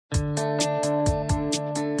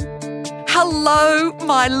Hello,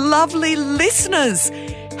 my lovely listeners.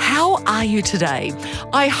 How are you today?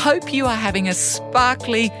 I hope you are having a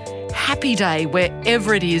sparkly, happy day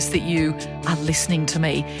wherever it is that you are listening to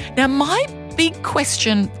me. Now, my big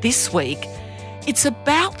question this week, it's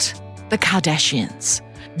about the Kardashians.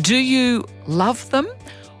 Do you love them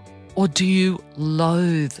or do you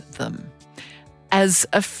loathe them? As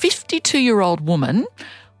a 52-year-old woman,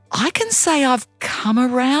 I can say I've come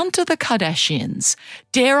around to the Kardashians.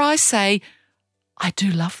 Dare I say, I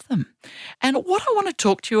do love them. And what I want to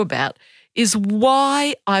talk to you about is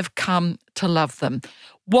why I've come to love them,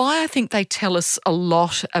 why I think they tell us a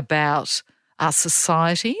lot about our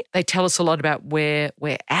society. They tell us a lot about where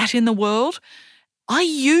we're at in the world. I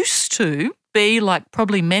used to be like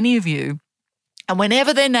probably many of you, and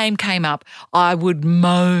whenever their name came up, I would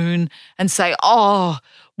moan and say, oh,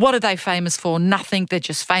 what are they famous for? Nothing. They're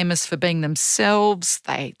just famous for being themselves.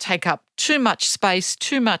 They take up too much space,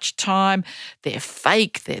 too much time. They're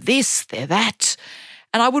fake. They're this, they're that.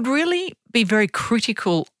 And I would really be very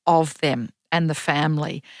critical of them and the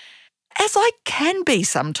family, as I can be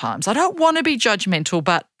sometimes. I don't want to be judgmental,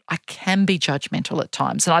 but I can be judgmental at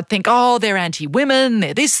times. And I'd think, oh, they're anti-women,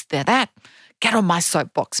 they're this, they're that. Get on my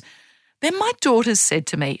soapbox. Then my daughters said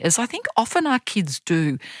to me, as I think often our kids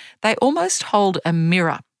do, they almost hold a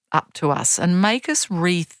mirror up to us and make us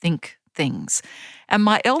rethink things. And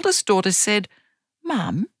my eldest daughter said,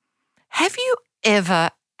 Mum, have you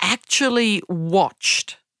ever actually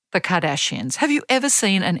watched the Kardashians? Have you ever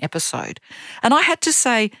seen an episode? And I had to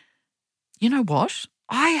say, you know what?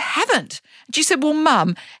 I haven't. And she said, well,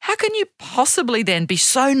 Mum, how can you possibly then be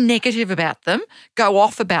so negative about them, go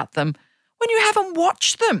off about them, when you haven't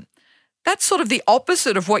watched them? That's sort of the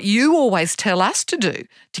opposite of what you always tell us to do,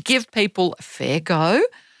 to give people a fair go,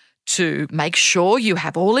 to make sure you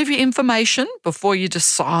have all of your information before you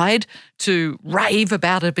decide to rave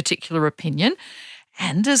about a particular opinion.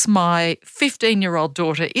 And as my 15-year-old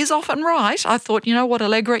daughter is often right, I thought, you know what,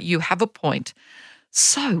 Allegra, you have a point.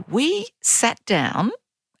 So we sat down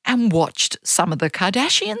and watched some of the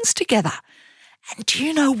Kardashians together. And do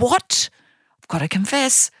you know what? I've got to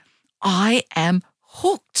confess, I am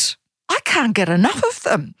hooked. I can't get enough of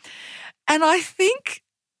them. And I think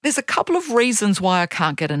there's a couple of reasons why I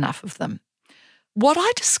can't get enough of them. What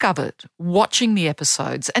I discovered watching the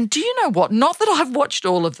episodes, and do you know what? Not that I've watched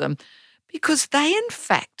all of them, because they, in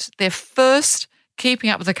fact, their first Keeping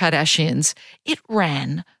Up with the Kardashians, it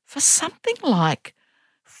ran for something like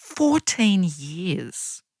 14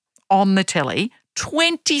 years on the telly,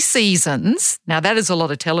 20 seasons. Now, that is a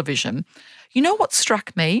lot of television. You know what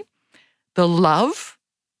struck me? The love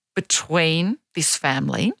between this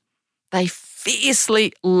family. They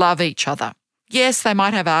fiercely love each other. Yes, they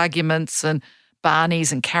might have arguments and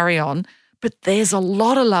Barneys and carry on, but there's a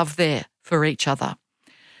lot of love there for each other.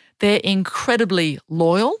 They're incredibly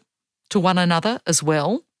loyal to one another as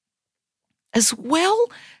well. As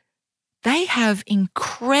well, they have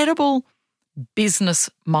incredible business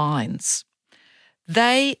minds.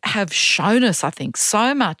 They have shown us, I think,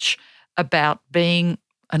 so much about being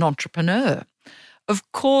an entrepreneur. Of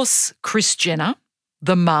course, Kris Jenner,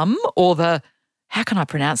 the mum, or the, how can I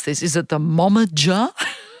pronounce this? Is it the momager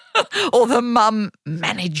or the mum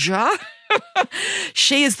manager?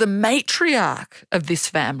 She is the matriarch of this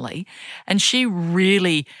family, and she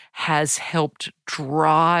really has helped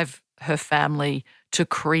drive her family to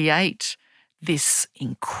create this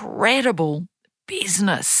incredible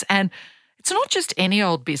business. And it's not just any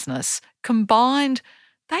old business. Combined,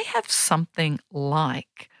 they have something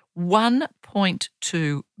like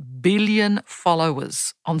 1.2 billion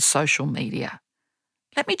followers on social media.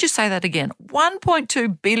 Let me just say that again,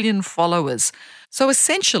 1.2 billion followers. So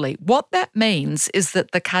essentially what that means is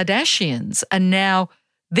that the Kardashians are now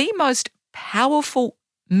the most powerful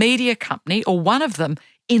media company, or one of them,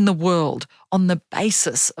 in the world on the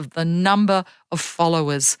basis of the number of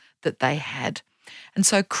followers that they had. And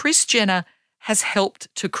so Kris Jenner has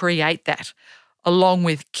helped to create that, along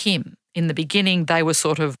with Kim. In the beginning, they were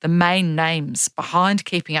sort of the main names behind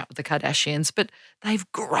Keeping Up with the Kardashians, but they've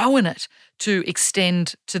grown it to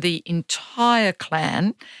extend to the entire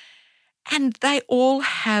clan, and they all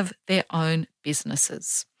have their own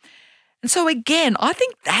businesses. And so again, I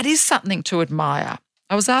think that is something to admire.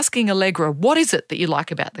 I was asking Allegra, what is it that you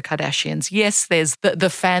like about the Kardashians? Yes, there's the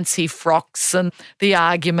fancy frocks and the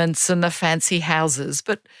arguments and the fancy houses,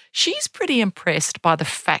 but she's pretty impressed by the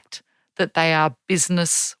fact that they are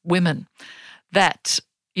business women. That,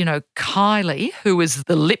 you know, Kylie, who is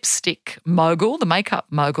the lipstick mogul, the makeup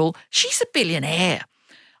mogul, she's a billionaire.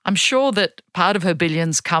 I'm sure that part of her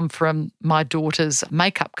billions come from my daughter's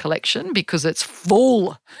makeup collection because it's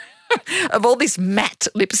full of all this matte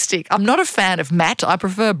lipstick. I'm not a fan of matte. I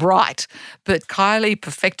prefer bright. But Kylie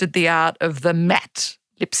perfected the art of the matte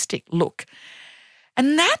lipstick look.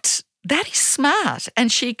 And that is smart.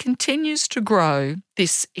 And she continues to grow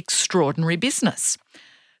this extraordinary business.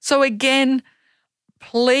 So again,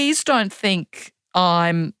 please don't think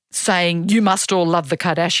I'm saying you must all love the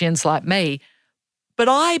Kardashians like me. But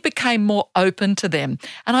I became more open to them.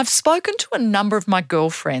 And I've spoken to a number of my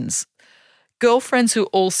girlfriends who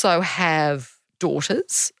also have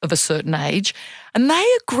daughters of a certain age, and they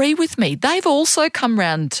agree with me. They've also come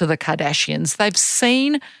round to the Kardashians. They've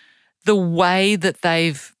seen the way that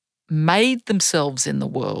they've made themselves in the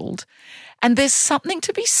world, and there's something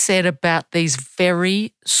to be said about these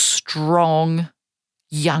very strong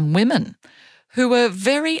young women who are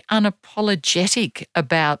very unapologetic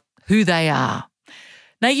about who they are.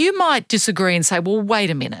 Now, you might disagree and say, well,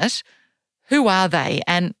 wait a minute, who are they?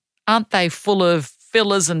 And aren't they full of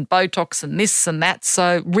fillers and Botox and this and that?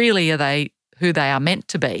 So really, are they who they are meant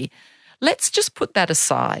to be? Let's just put that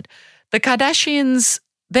aside. The Kardashians,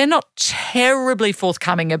 they're not terribly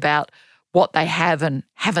forthcoming about what they have and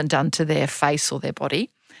haven't done to their face or their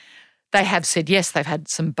body. They have said, yes, they've had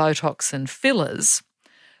some Botox and fillers.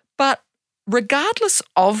 But regardless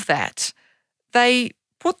of that, they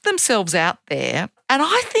put themselves out there. And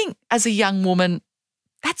I think as a young woman,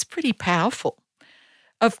 that's pretty powerful.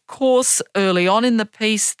 Of course, early on in the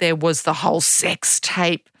piece, there was the whole sex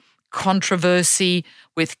tape controversy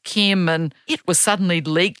with Kim, and it was suddenly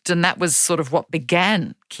leaked, and that was sort of what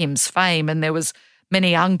began Kim's fame. And there was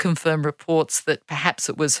many unconfirmed reports that perhaps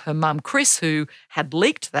it was her mum, Kris, who had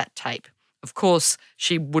leaked that tape. Of course,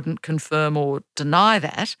 she wouldn't confirm or deny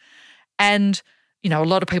that. And, you know, a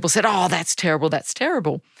lot of people said, oh, that's terrible, that's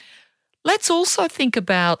terrible. Let's also think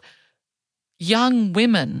about young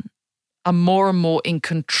women are more and more in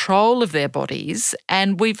control of their bodies,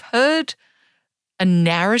 and we've heard a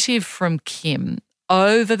narrative from Kim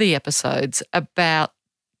over the episodes about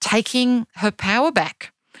taking her power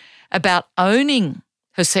back, about owning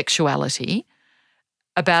her sexuality,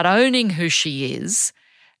 about owning who she is,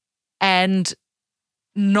 and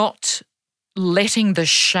not letting the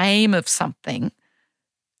shame of something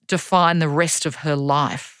define the rest of her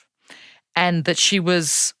life. And that she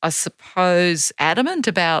was, I suppose, adamant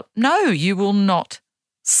about, no, you will not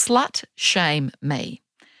slut shame me.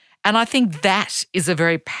 And I think that is a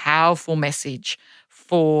very powerful message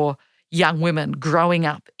for young women growing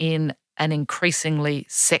up in an increasingly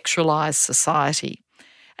sexualised society.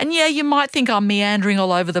 And yeah, you might think I'm meandering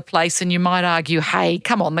all over the place, and you might argue, hey,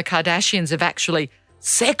 come on, the Kardashians have actually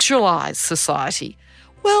sexualised society.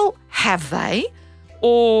 Well, have they?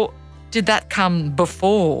 Or did that come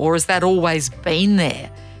before, or has that always been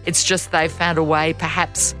there? It's just they've found a way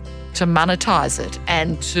perhaps to monetize it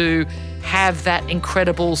and to have that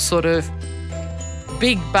incredible sort of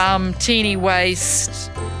big bum, teeny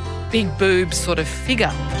waist, big boob sort of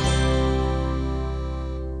figure.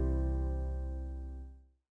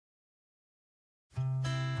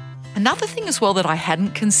 Another thing as well that I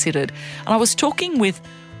hadn't considered, and I was talking with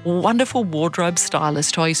a wonderful wardrobe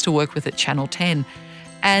stylist who I used to work with at Channel 10,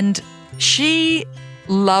 and she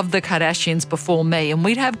loved the Kardashians before me, and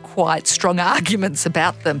we'd have quite strong arguments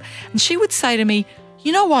about them. And she would say to me,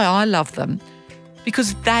 you know why I love them?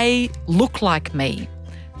 Because they look like me.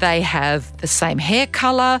 They have the same hair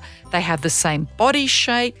colour, they have the same body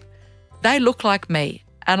shape, they look like me.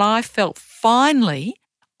 And I felt finally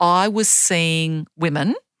I was seeing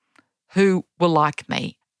women who were like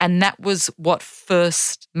me. And that was what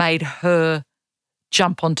first made her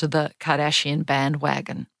jump onto the Kardashian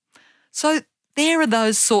bandwagon. So there are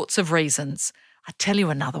those sorts of reasons. I tell you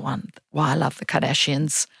another one why I love the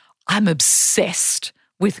Kardashians. I'm obsessed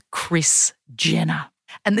with Kris Jenner.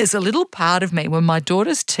 And there's a little part of me, when my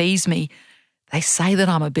daughters tease me, they say that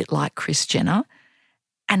I'm a bit like Kris Jenner.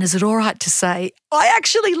 And is it all right to say, I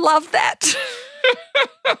actually love that?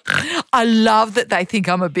 I love that they think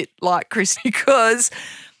I'm a bit like Kris, because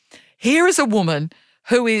here is a woman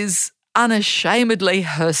who is unashamedly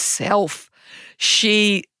herself.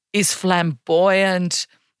 She is flamboyant.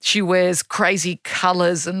 She wears crazy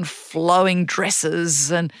colours and flowing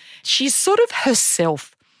dresses, and she's sort of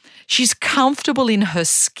herself. She's comfortable in her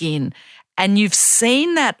skin, and you've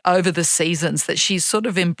seen that over the seasons, that she's sort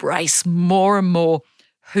of embraced more and more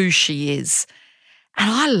who she is. And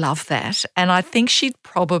I love that, and I think she'd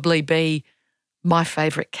probably be my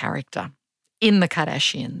favourite character in the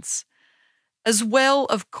Kardashians. As well,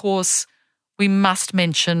 of course, we must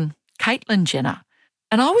mention Caitlyn Jenner.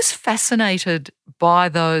 And I was fascinated by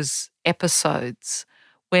those episodes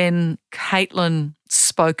when Caitlyn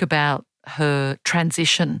spoke about her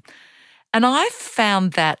transition. And I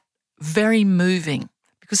found that very moving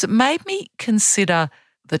because it made me consider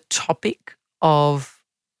the topic of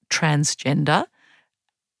transgender,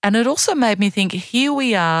 and it also made me think, here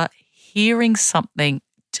we are hearing something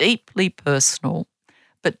deeply personal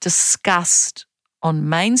but discussed on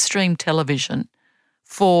mainstream television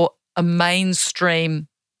for a mainstream,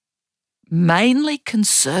 mainly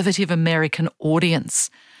conservative American audience.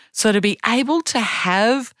 So to be able to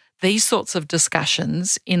have these sorts of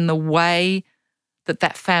discussions in the way that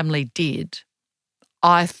that family did,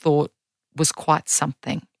 I thought was quite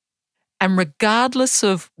something. And regardless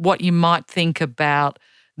of what you might think about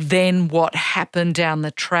then what happened down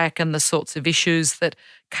the track and the sorts of issues that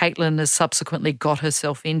Caitlin has subsequently got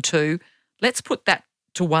herself into, let's put that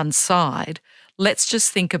to one side. Let's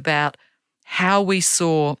just think about how we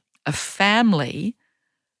saw a family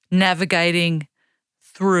navigating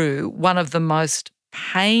through one of the most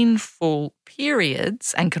painful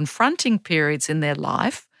periods and confronting periods in their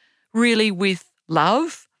life, really with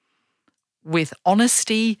love, with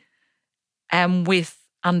honesty, and with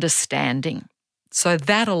understanding. So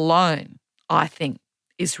that alone, I think,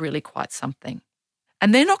 is really quite something.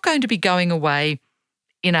 And they're not going to be going away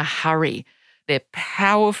in a hurry. They're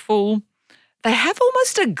powerful. They have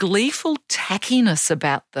almost a gleeful tackiness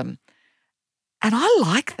about them. And I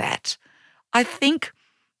like that. I think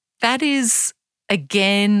that is,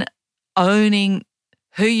 again, owning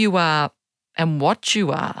who you are and what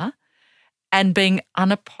you are and being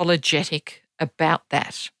unapologetic about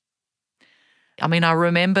that. I mean, I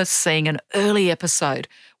remember seeing an early episode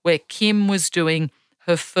where Kim was doing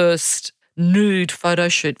her first nude photo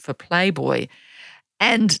shoot for Playboy,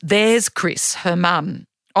 and there's Chris, her mum,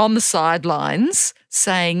 on the sidelines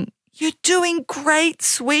saying, "You're doing great,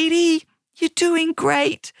 sweetie. You're doing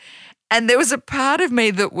great." And there was a part of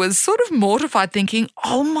me that was sort of mortified thinking,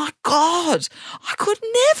 oh my God, I could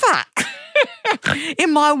never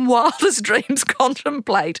in my wildest dreams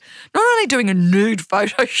contemplate not only doing a nude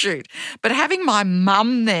photo shoot, but having my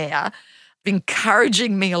mum there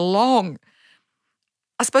encouraging me along.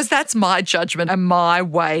 I suppose that's my judgment and my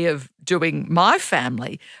way of doing my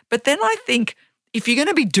family. But then I think if you're going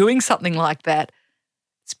to be doing something like that,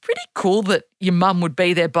 it's pretty cool that your mum would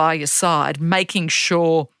be there by your side, making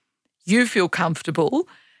sure you feel comfortable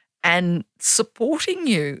and supporting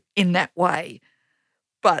you in that way.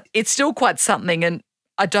 But it's still quite something, and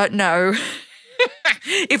I don't know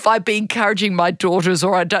if I'd be encouraging my daughters,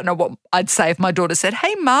 or I don't know what I'd say if my daughter said,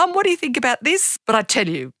 "Hey, Mum, what do you think about this?" But I tell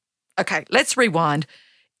you, okay, let's rewind.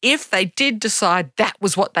 If they did decide that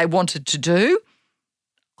was what they wanted to do,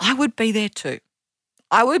 I would be there too.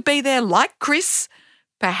 I would be there like Chris.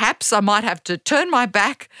 Perhaps I might have to turn my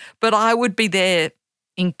back, but I would be there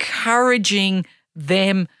encouraging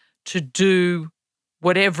them to do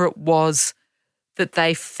whatever it was that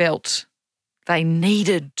they felt they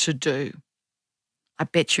needed to do. I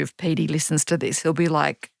bet you if Petey listens to this, he'll be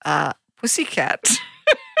like, pussycat,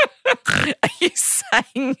 are you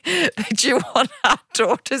saying that you want our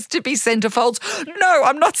daughters to be centerfolds? No,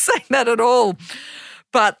 I'm not saying that at all.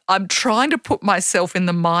 But I'm trying to put myself in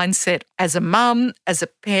the mindset as a mum, as a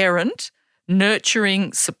parent,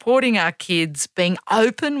 nurturing, supporting our kids, being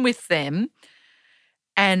open with them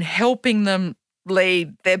and helping them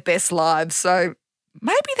lead their best lives. So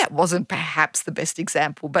maybe that wasn't perhaps the best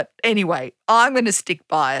example, but anyway, I'm going to stick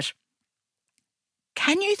by it.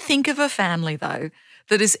 Can you think of a family, though,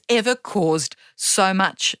 that has ever caused so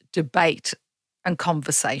much debate and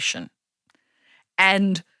conversation?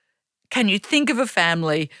 And can you think of a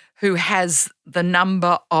family who has the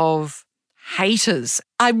number of haters?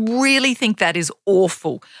 I really think that is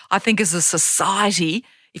awful. I think as a society,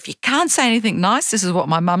 if you can't say anything nice, this is what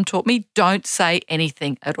my mum taught me, don't say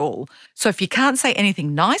anything at all. So if you can't say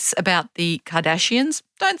anything nice about the Kardashians,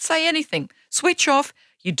 don't say anything. Switch off.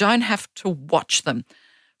 You don't have to watch them.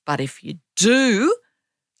 But if you do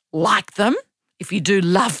like them, if you do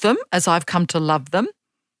love them, as I've come to love them,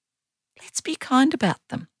 let's be kind about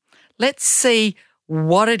them. Let's see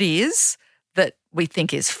what it is that we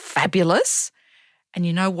think is fabulous. And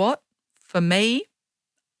you know what? For me,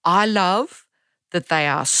 I love that they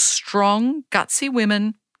are strong, gutsy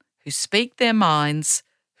women who speak their minds,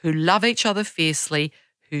 who love each other fiercely,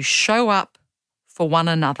 who show up for one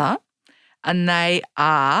another, and they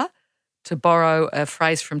are, to borrow a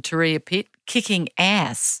phrase from Taria Pitt, kicking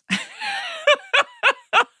ass.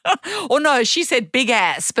 Or no, she said big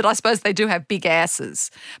ass, but I suppose they do have big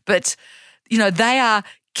asses. But, you know, they are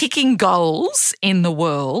kicking goals in the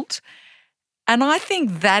world. And I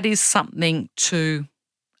think that is something to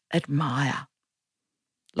admire.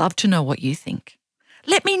 Love to know what you think.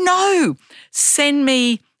 Let me know. Send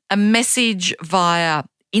me a message via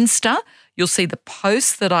Insta. You'll see the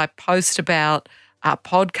posts that I post about our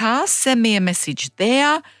podcast. Send me a message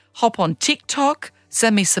there. Hop on TikTok.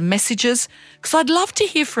 Send me some messages because I'd love to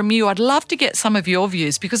hear from you. I'd love to get some of your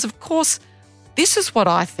views because, of course, this is what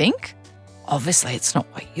I think. Obviously, it's not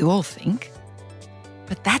what you all think.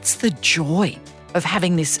 But that's the joy of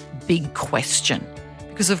having this big question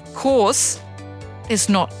because, of course, there's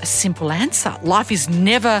not a simple answer. Life is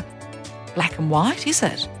never black and white, is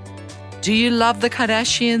it? Do you love the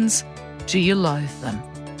Kardashians? Do you loathe them?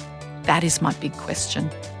 That is my big question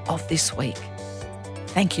of this week.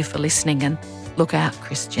 Thank you for listening and look out,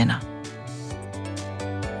 Kris Jenner.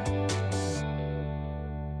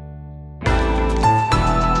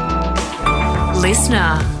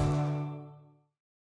 Listener.